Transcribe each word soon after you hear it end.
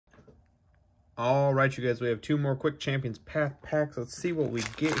All right, you guys, we have 2 more Quick Champions Path packs. Let's see what we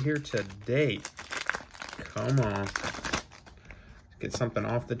get here today. Come on. Let's get something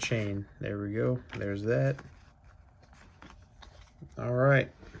off the chain. There we go. There's that. All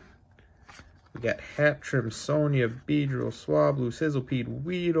right. We got Hat Trim, Sonia, Beedrill, Swablu, Sizzlepede,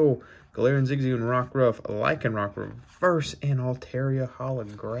 Weedle, Galarian Zigzagoon, Rockruff, Lycanroc, Reverse, and Altaria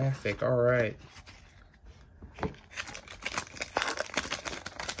Holographic. All right.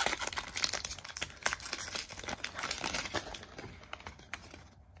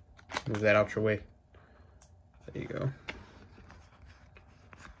 Move that out your way. There you go.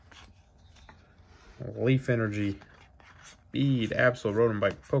 Leaf Energy, Bead, Absol,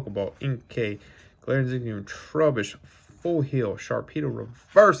 Rotom-Bite, Pokeball, Inkay, Galarian Zigzagoon, Trubbish, Full Heal, Sharpedo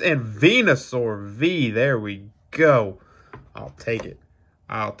Reverse, and Venusaur V. There we go. I'll take it.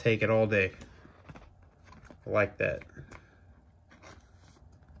 I'll take it all day. I like that.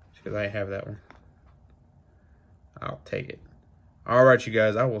 Just because I have that one. I'll take it. All right, you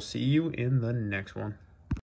guys. I will see you in the next one.